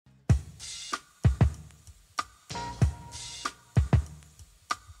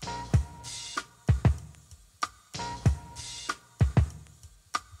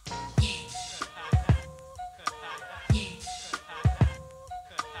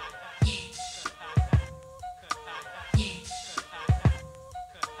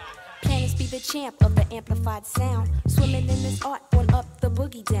the champ of the amplified sound. Swimming in this art, on up the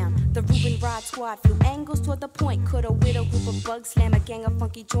boogie down. The Reuben Rod squad flew angles toward the point. Could a widow group of bugs slam a gang of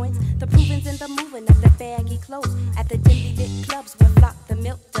funky joints? The provings in the moving of the baggy clothes. At the dimly lit clubs where flock the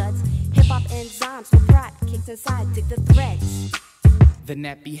milk duds. Hip-hop enzymes with pride kicks inside, dig the threads. The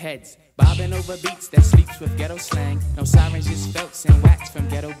nappy heads, bobbing over beats that sleeps with ghetto slang. No sirens, just felts and wax from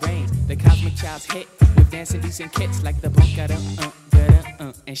ghetto brains. The cosmic child's hit with dancing decent kits like the bunk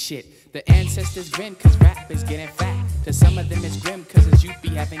and shit. The ancestors grin cause rap is getting fat. To some of them it's grim cause it's youth be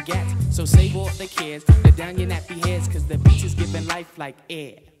having gats. So save all the cares, let down your nappy heads cause the beats is giving life like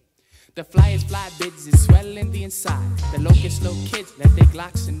air. The flyers fly bids is swelling the inside. The locust slow kids let their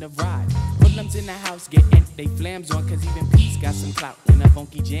Glocks in the ride. Hoodlums in the house getting they flams on cause even Pete's got some clout when the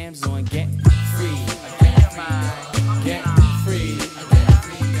funky jams on. Get free, get mine, get free, get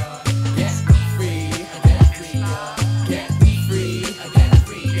free, get free, get free.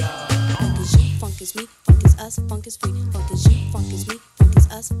 Funk is you, funk is me, funk is us, funk is free. Funk is you, funk is me, funk is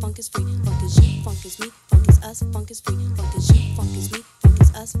us, funk is free. Funk is you, funk is me, funk is us, funk is free. Funk is you, funk is me, funk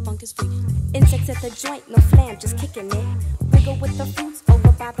is us, funk is free. Insects at the joint, no flam, just kicking it. Wiggle with the fruits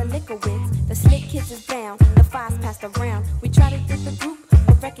over by the liquor wids. The slick kids is down, the fives passed around. We try to get the group,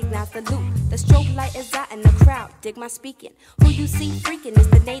 but recognize the loop. The strobe light is out in the crowd, dig my speaking. Who you see freaking is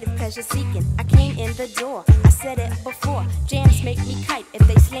the native pleasure seeking. I came in the door, I said it before. Jams make me kite, if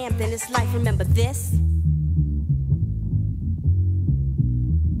they slam then it's life. Remember this?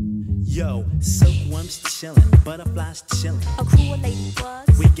 Yo, silkworms chillin', butterflies chillin'. A crew of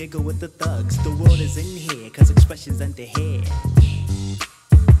ladybugs. We giggle with the thugs. The world is in here, cause expression's under here.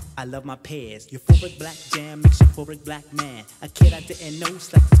 I love my pears. Euphoric black jam makes euphoric black man. A kid I didn't know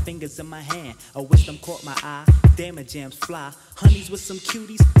slapped his fingers in my hand. A wisdom caught my eye. Damn, my jams fly. Honeys with some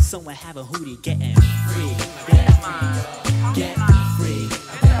cuties. Someone have a hootie. Getting free. Get free. Get free.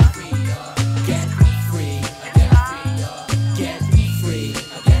 Get free. Get free.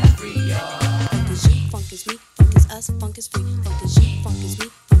 Get free. Funk is you, funk is me, funk is us, funk is free. Funk is you, funk is me,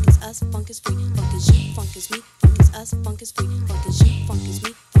 funk is us, funk is free. Funk is you, funk is me, funk is us, funk is free. Funk is you, funk is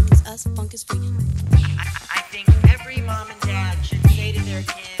me, funk is us, funk is free. I think every mom and dad should say to their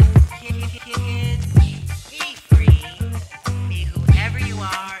kids, be free, be whoever you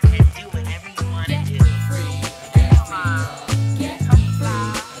are, and do whatever you want to do. Free, get mine, get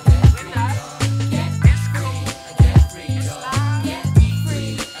fly, with us, it's cool, get free, get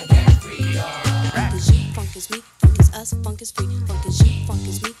free, get free. Funk is you, funk is me, funk is us, funk is free. Funk is you, funk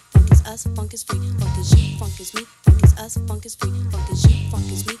is me, funk is us, funk is free. Funk is you, funk is me, funk is us, funk is free. Funk is you,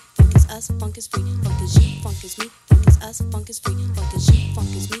 funk is me, funk is us, funk is free. Funk is you, funk is me, funk is us, funk is free. Funk is you,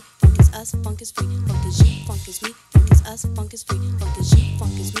 funk is me, funk is us, funk is free. Funk is you, funk is me, funk is us, funk is free. Funk is you,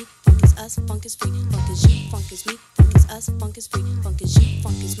 funk is me, funk is us, funk is free. Funk is you, funk is me, funk is us, funk is free. Funk is you,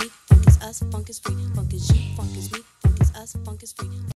 funk is me, funk is us, funk is free. Funk is you, funk is me, funk is us, funk is free.